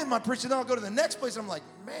grown in my preaching. Then I'll go to the next place. And I'm like,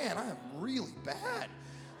 man, I am really bad.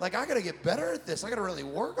 Like, I got to get better at this. I got to really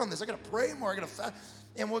work on this. I got to pray more. I got to fast.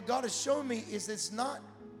 And what God has shown me is it's not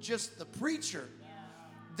just the preacher.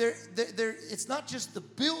 It's not just the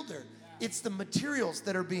builder. It's the materials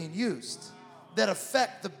that are being used that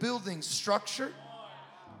affect the building structure.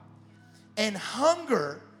 And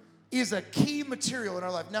hunger is a key material in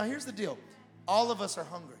our life. Now, here's the deal. All of us are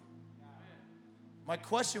hungry. My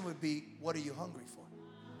question would be, what are you hungry for?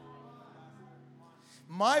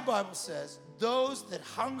 My Bible says, those that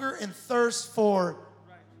hunger and thirst for,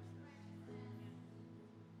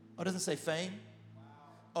 oh, it doesn't say fame.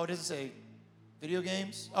 Oh, it doesn't say video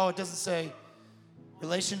games. Oh, it doesn't say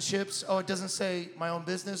relationships. Oh, it doesn't say my own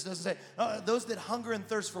business. It doesn't say, those that hunger and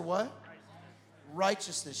thirst for what?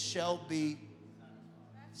 Righteousness shall be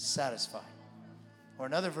satisfied. Or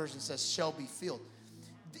another version says, shall be filled.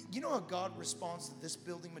 You know how God responds to this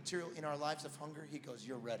building material in our lives of hunger? He goes,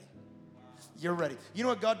 you're ready. You're ready. You know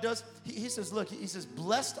what God does? He says, look, he says,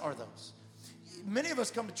 blessed are those. Many of us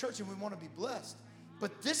come to church and we want to be blessed.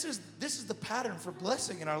 But this is the pattern for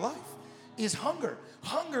blessing in our life. is hunger.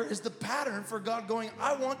 Hunger is the pattern for God going,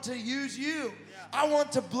 I want to use you. I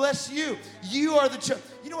want to bless you. You are the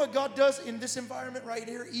You know what God does in this environment right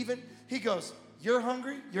here even? He goes, you're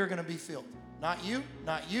hungry, you're going to be filled. Not you,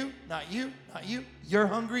 not you, not you, not you. You're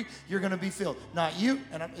hungry, you're going to be filled. Not you,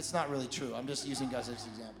 and it's not really true. I'm just using guys as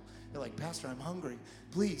an example. You're like, Pastor, I'm hungry.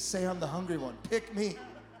 Please say I'm the hungry one. Pick me.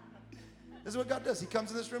 This is what God does. He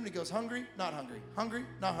comes in this room and he goes, hungry, not hungry. Hungry,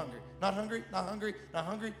 not hungry. Not hungry, not hungry. Not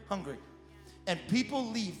hungry, hungry. And people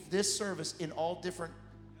leave this service in all different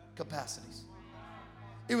capacities.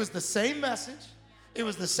 It was the same message. It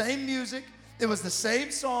was the same music. It was the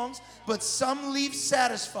same songs. But some leave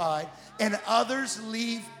satisfied and others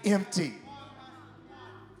leave empty.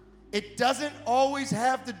 It doesn't always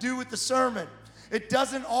have to do with the sermon. It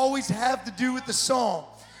doesn't always have to do with the song.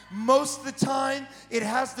 Most of the time, it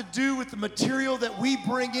has to do with the material that we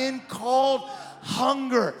bring in called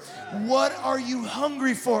hunger. What are you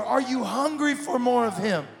hungry for? Are you hungry for more of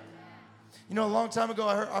Him? You know, a long time ago,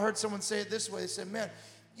 I heard someone say it this way. They said, man,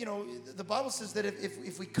 you know, the Bible says that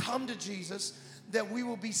if we come to Jesus, that we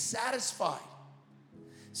will be satisfied.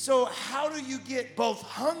 So how do you get both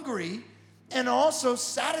hungry and also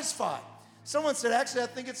satisfied? Someone said, actually, I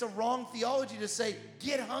think it's a wrong theology to say,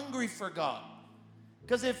 get hungry for God.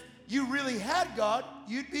 Because if you really had God,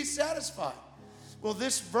 you'd be satisfied. Well,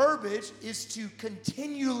 this verbiage is to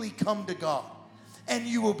continually come to God, and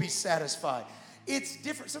you will be satisfied. It's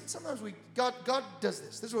different. Sometimes God does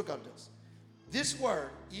this. This is what God does. This word,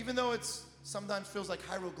 even though it's sometimes feels like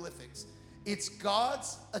hieroglyphics, it's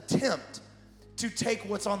God's attempt to take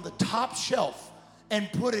what's on the top shelf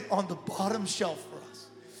and put it on the bottom shelf for us.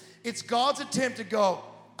 It's God's attempt to go,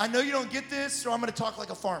 I know you don't get this, so I'm going to talk like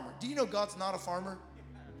a farmer. Do you know God's not a farmer?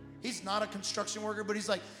 He's not a construction worker, but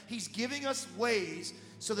he's giving us ways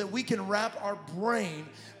so that we can wrap our brain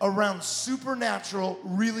around supernatural,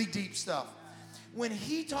 really deep stuff. When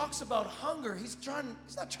he talks about hunger, he's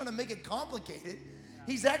not trying to make it complicated.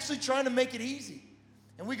 He's actually trying to make it easy.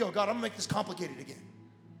 And we go, God, I'm going to make this complicated again.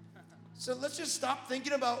 So let's just stop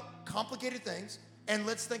thinking about complicated things and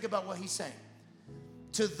let's think about what he's saying.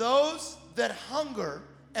 To those that hunger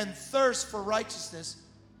and thirst for righteousness,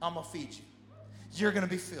 I'm going to feed you. You're going to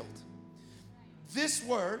be filled. This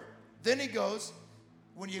word, then he goes,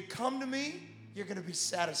 when you come to me, you're going to be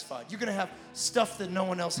satisfied. You're going to have stuff that no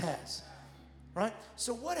one else has. Right?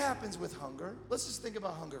 So what happens with hunger? Let's just think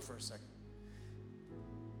about hunger for a second.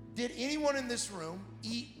 Did anyone in this room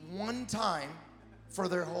eat one time for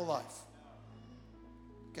their whole life?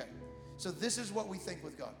 Okay. So this is what we think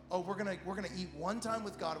with God. Oh, we're gonna eat one time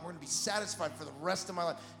with God and we're gonna be satisfied for the rest of my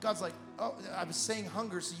life. God's like, oh, I was saying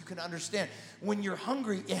hunger so you can understand. When you're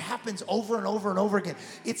hungry, it happens over and over and over again.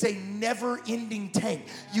 It's a never-ending tank.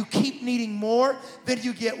 You keep needing more, then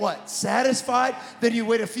you get what? Satisfied, then you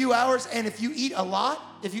wait a few hours, and if you eat a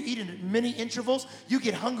lot, if you eat in many intervals, you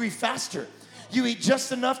get hungry faster. You eat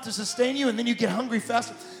just enough to sustain you, and then you get hungry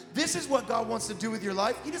faster. This is what God wants to do with your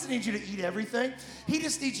life. He doesn't need you to eat everything. He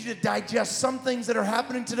just needs you to digest some things that are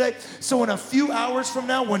happening today. So in a few hours from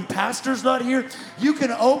now, when Pastor's not here, you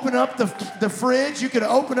can open up the fridge. You can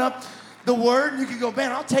open up the Word. And you can go,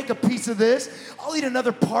 man, I'll take a piece of this. I'll eat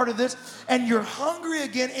another part of this. And you're hungry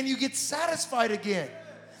again, and you get satisfied again.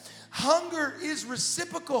 Hunger is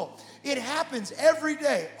reciprocal. It happens every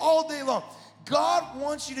day, all day long. God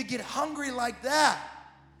wants you to get hungry like that.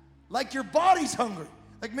 Like your body's hungry.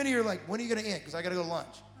 Like many of you are like, when are you going to eat? Because I got to go to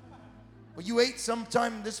lunch. Well, you ate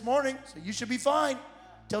sometime this morning, so you should be fine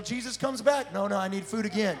till Jesus comes back. No, I need food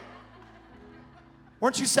again.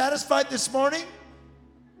 Weren't you satisfied this morning?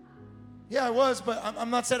 Yeah, I was, but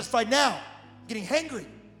I'm not satisfied now. I'm getting hangry.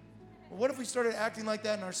 Well, what if we started acting like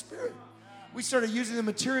that in our spirit? We started using the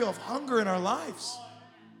material of hunger in our lives.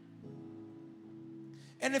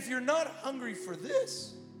 And if you're not hungry for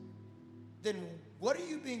this, then what are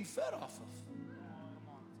you being fed off of?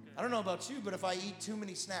 I don't know about you, but if I eat too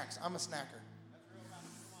many snacks, I'm a snacker.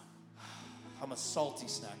 I'm a salty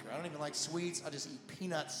snacker. I don't even like sweets. I just eat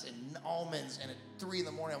peanuts and almonds, and at 3 in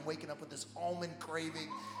the morning, I'm waking up with this almond craving.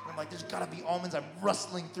 And I'm like, there's got to be almonds. I'm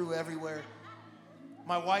rustling through everywhere.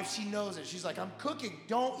 My wife, she knows it. She's like, I'm cooking.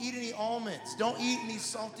 Don't eat any almonds. Don't eat any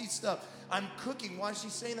salty stuff. I'm cooking. Why is she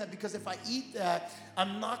saying that? Because if I eat that,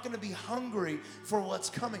 I'm not going to be hungry for what's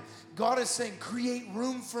coming. God is saying, create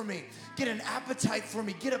room for me. Get an appetite for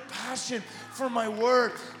me. Get a passion for my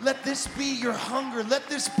word. Let this be your hunger. Let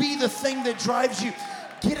this be the thing that drives you.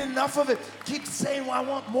 Get enough of it. Keep saying, well, I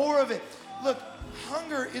want more of it. Look,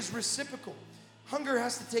 hunger is reciprocal. Hunger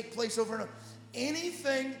has to take place over and over.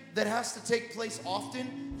 Anything that has to take place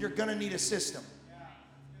often, you're going to need a system.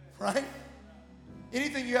 Right?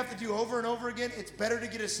 Anything you have to do over and over again, it's better to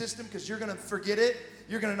get a system because you're going to forget it.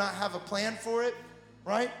 You're going to not have a plan for it,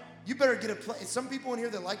 right? You better get a plan. Some people in here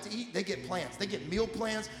that like to eat, they get plans. They get meal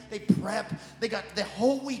plans. They prep. They got the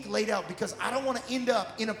whole week laid out because I don't want to end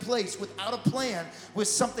up in a place without a plan with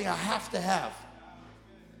something I have to have.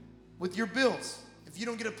 With your bills. If you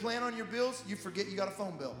don't get a plan on your bills, you forget you got a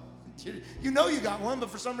phone bill. You know you got one, but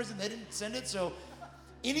for some reason they didn't send it. So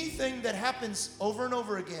anything that happens over and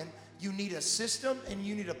over again, you need a system and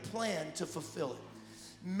you need a plan to fulfill it.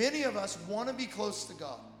 Many of us want to be close to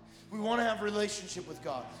God. We want to have a relationship with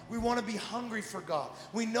God. We want to be hungry for God.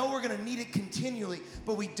 We know we're going to need it continually,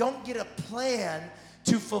 but we don't get a plan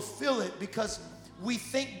to fulfill it because we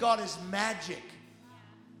think God is magic.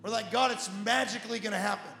 We're like, God, it's magically going to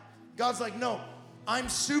happen. God's like, no, I'm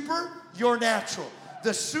super, you're natural.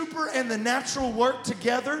 The super and the natural work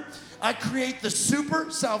together. I create the super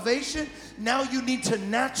salvation. Now you need to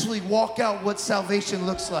naturally walk out what salvation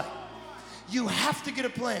looks like. You have to get a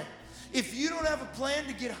plan. If you don't have a plan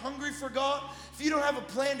to get hungry for God, if you don't have a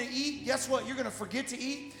plan to eat, guess what? You're going to forget to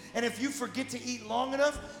eat. And if you forget to eat long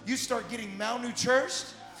enough, you start getting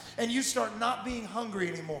malnourished and you start not being hungry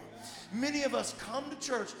anymore. Many of us come to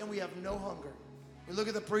church and we have no hunger. We look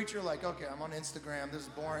at the preacher like, okay, I'm on Instagram. This is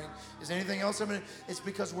boring. Is there anything else? It's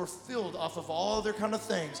because we're filled off of all other kind of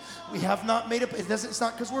things. We have not made up. It's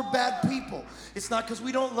not because we're bad people. It's not because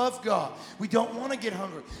we don't love God. We don't want to get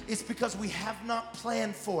hungry. It's because we have not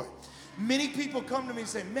planned for it. Many people come to me and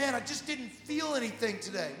say, man, I just didn't feel anything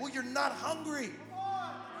today. Well, you're not hungry.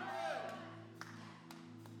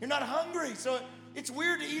 You're not hungry. So it's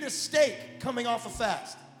weird to eat a steak coming off a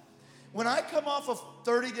fast. When I come off a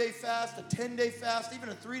 30-day fast, a 10-day fast, even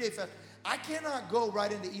a 3-day fast, I cannot go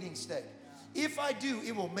right into eating steak. If I do,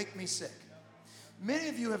 it will make me sick. Many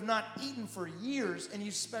of you have not eaten for years and you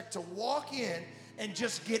expect to walk in and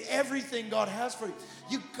just get everything God has for you.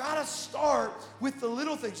 You gotta start with the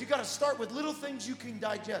little things. You gotta start with little things you can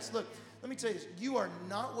digest. Look, let me tell you this. You are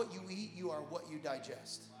not what you eat, you are what you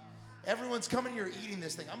digest. Everyone's coming here eating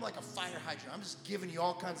this thing. I'm like a fire hydrant. I'm just giving you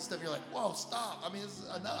all kinds of stuff. You're like, whoa, stop. I mean, this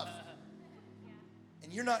is enough.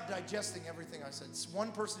 And you're not digesting everything I said.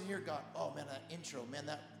 One person here got, oh man, that intro, man,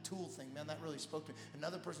 that tool thing, man, that really spoke to me.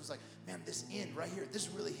 Another person's like, man, this end right here, this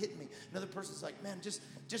really hit me. Another person's like, man, just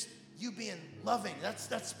you being loving.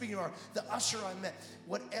 That's speaking of the usher I met.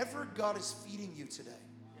 Whatever God is feeding you today,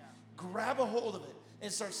 grab a hold of it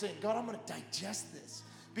and start saying, God, I'm going to digest this.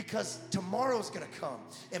 Because tomorrow's going to come,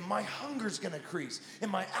 and my hunger's going to increase, and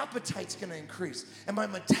my appetite's going to increase, and my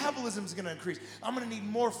metabolism's going to increase. I'm going to need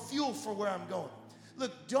more fuel for where I'm going.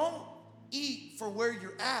 Look, don't eat for where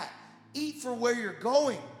you're at. Eat for where you're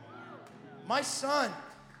going. My son,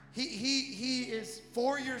 he is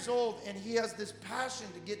 4 years old, and he has this passion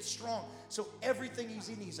to get strong. So everything he's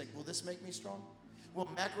eating, he's like, will this make me strong? Will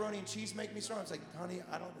macaroni and cheese make me strong? I was like, honey,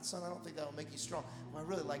 I don't think that will make you strong. Well, I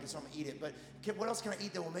really like it, so I'm gonna eat it. But what else can I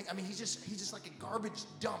eat that will make? I mean, he's just like a garbage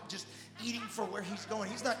dump, just eating for where he's going.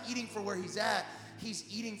 He's not eating for where he's at. He's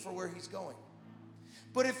eating for where he's going.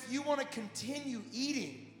 But if you want to continue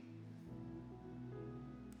eating,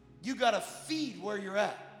 you got to feed where you're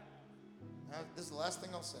at. Now, this is the last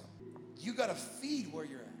thing I'll say. You got to feed where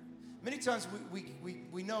you're at. Many times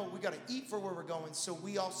we know we got to eat for where we're going, so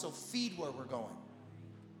we also feed where we're going.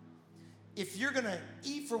 If you're going to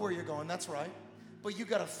eat for where you're going, that's right, but you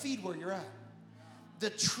got to feed where you're at. The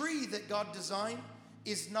tree that God designed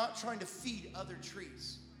is not trying to feed other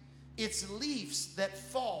trees. Its leaves that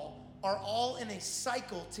fall are all in a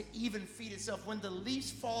cycle to even feed itself. When the leaves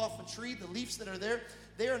fall off a tree, the leaves that are there,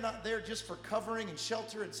 they are not there just for covering and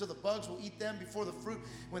shelter, and so the bugs will eat them before the fruit.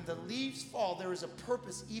 When the leaves fall, there is a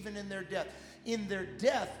purpose even in their death. In their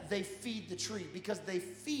death, they feed the tree because they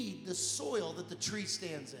feed the soil that the tree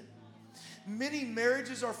stands in. Many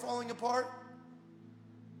marriages are falling apart,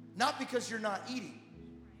 not because you're not eating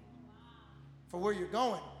for where you're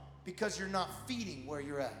going, because you're not feeding where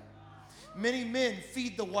you're at. Many men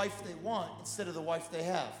feed the wife they want instead of the wife they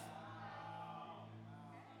have.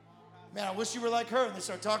 Man, I wish you were like her. And they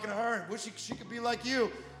start talking to her and wish she could be like you.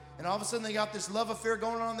 And all of a sudden they got this love affair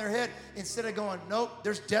going on in their head. Instead of going, nope,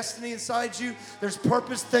 there's destiny inside you. There's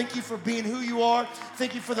purpose. Thank you for being who you are.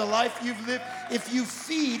 Thank you for the life you've lived. If you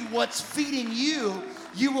feed what's feeding you,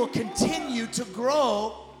 you will continue to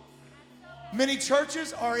grow. Many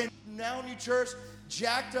churches are in now new church,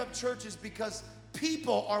 jacked up churches because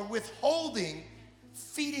people are withholding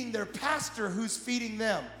feeding their pastor who's feeding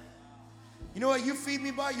them. You know what you feed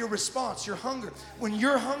me by? Your response, your hunger. When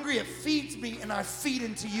you're hungry, it feeds me and I feed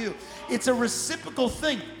into you. It's a reciprocal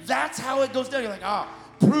thing. That's how it goes down. You're like,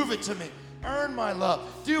 prove it to me. Earn my love.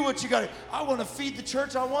 Do what you got to. I want to feed the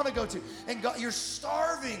church I want to go to. And God, you're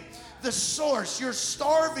starving the source. You're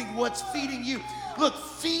starving what's feeding you. Look,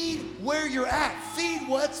 feed where you're at. Feed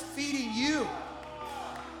what's feeding you.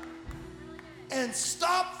 And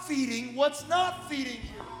stop feeding what's not feeding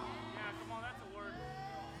you. Yeah, come on, that's a word.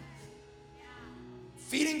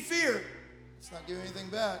 Feeding fear, it's not giving anything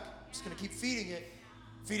back. I'm just going to keep feeding it.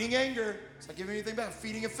 Feeding anger, it's not giving anything back.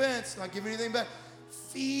 Feeding offense, not giving anything back.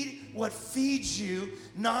 Feed what feeds you,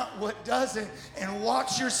 not what doesn't. And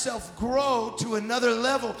watch yourself grow to another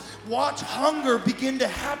level. Watch hunger begin to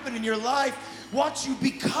happen in your life. Watch you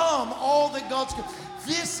become all that God's good.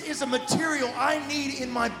 This is a material I need in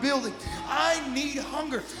my building. I need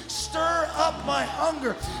hunger. Stir up my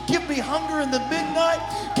hunger. Give me hunger in the midnight.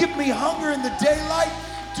 Give me hunger in the daylight.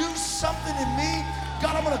 Do something in me.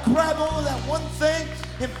 God, I'm going to grab hold of that one thing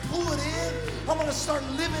and pull it in. I'm going to start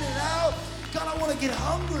living it out. God, I want to get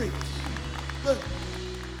hungry. Look,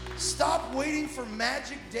 stop waiting for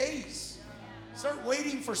magic days. Start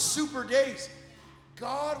waiting for super days.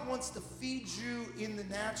 God wants to feed you in the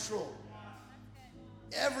natural.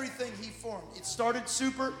 Everything he formed. It started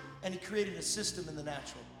super, and he created a system in the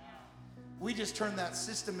natural. We just turned that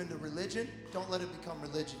system into religion. Don't let it become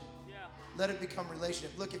religion. Let it become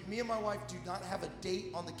relationship. Look, if me and my wife do not have a date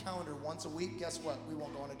on the calendar once a week, guess what? We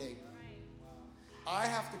won't go on a date. I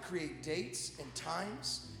have to create dates and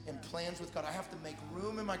times and plans with God. I have to make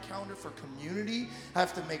room in my calendar for community. I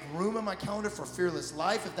have to make room in my calendar for fearless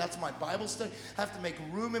life, if that's my Bible study. I have to make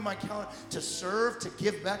room in my calendar to serve, to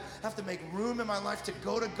give back. I have to make room in my life to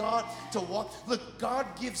go to God, to walk. Look, God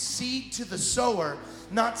gives seed to the sower,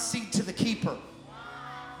 not seed to the keeper.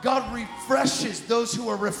 God refreshes those who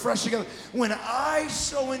are refreshing others. When I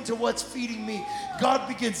sow into what's feeding me, God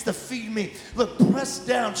begins to feed me. Look, pressed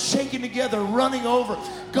down, shaken together, running over.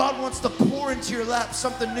 God wants to pour into your lap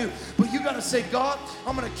something new. But you got to say, God,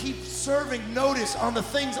 I'm going to keep serving notice on the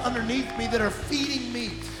things underneath me that are feeding me.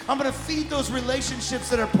 I'm going to feed those relationships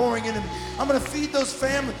that are pouring into me. I'm going to feed those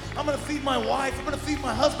families. I'm going to feed my wife. I'm going to feed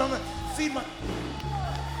my husband. I'm going to feed my...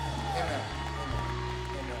 Amen.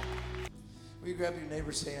 Will you grab your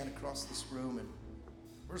neighbor's hand across this room, and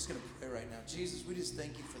we're just going to pray right now. Jesus, we just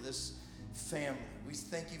thank you for this family. We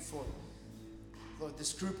thank you for, Lord,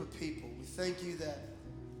 this group of people. We thank you that,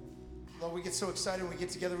 Lord, we get so excited when we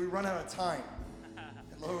get together, we run out of time.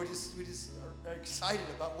 And Lord, we just are excited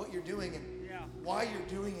about what you're doing and why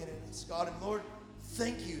you're doing it in us, God. And Lord,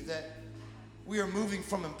 thank you that we are moving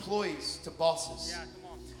from employees to bosses.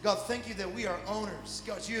 God, thank you that we are owners.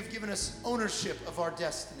 God, you have given us ownership of our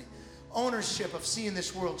destiny. Ownership of seeing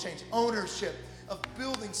this world change. Ownership of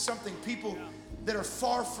building something people that are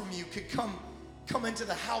far from you could come into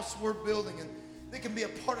the house we're building, and they can be a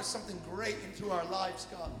part of something great into our lives,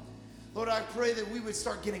 God. Lord, I pray that we would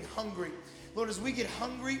start getting hungry. Lord, as we get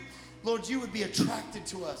hungry, Lord, you would be attracted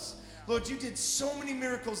to us. Lord, you did so many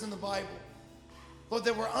miracles in the Bible, Lord,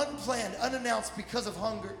 that were unplanned, unannounced because of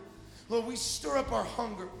hunger. Lord, we stir up our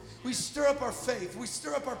hunger. We stir up our faith. We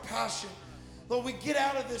stir up our passion. Lord, we get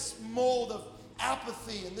out of this mold of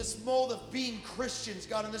apathy and this mold of being Christians,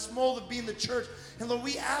 God, and this mold of being the church. And Lord,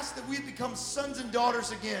 we ask that we become sons and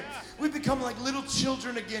daughters again. We become like little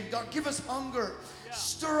children again. God, give us hunger.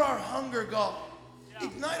 Stir our hunger, God.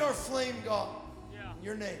 Ignite our flame, God. In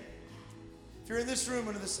your name. If you're in this room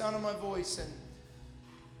under the sound of my voice and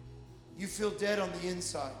you feel dead on the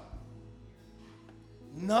inside,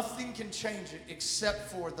 nothing can change it except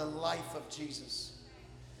for the life of Jesus.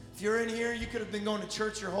 If you're in here, you could have been going to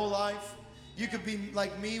church your whole life. You could be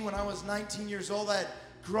like me when I was 19 years old. I had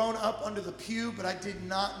grown up under the pew, but I did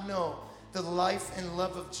not know the life and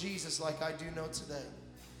love of Jesus like I do know today.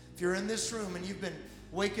 If you're in this room and you've been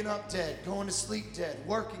waking up dead, going to sleep dead,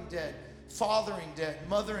 working dead, fathering dead,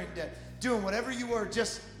 mothering dead, doing whatever you were,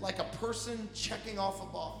 just like a person checking off a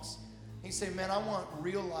box. And you say, man, I want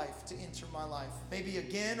real life to enter my life. Maybe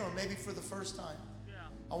again or maybe for the first time.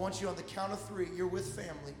 I want you on the count of 3, you're with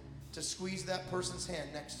family, to squeeze that person's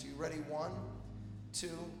hand next to you. Ready? 1, 2,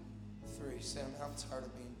 3. Say, man, I'm tired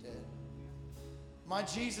of being dead. My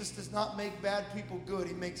Jesus does not make bad people good.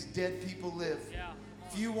 He makes dead people live.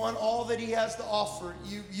 If you want all that he has to offer,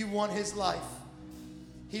 you want his life.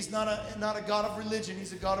 He's not a God of religion.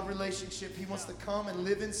 He's a God of relationship. He wants to come and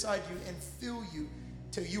live inside you and fill you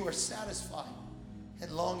till you are satisfied and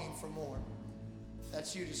longing for more.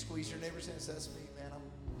 That's you. To squeeze your neighbor's hand and say, that's me, man.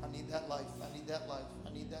 I need that life. I need that life.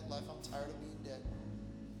 I need that life. I'm tired of being dead.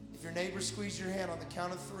 If your neighbor squeezed your hand on the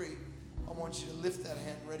count of 3, I want you to lift that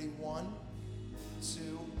hand. Ready? 1,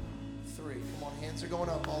 2, 3. Come on, hands are going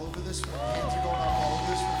up all over this room. Hands are going up all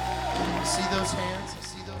over this room. I see those hands. I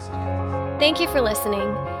see those hands. Thank you for listening.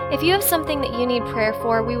 If you have something that you need prayer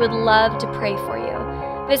for, we would love to pray for you.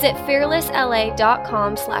 Visit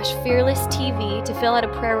fearlessla.com/fearlesstv to fill out a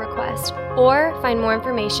prayer request or find more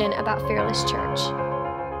information about Fearless Church.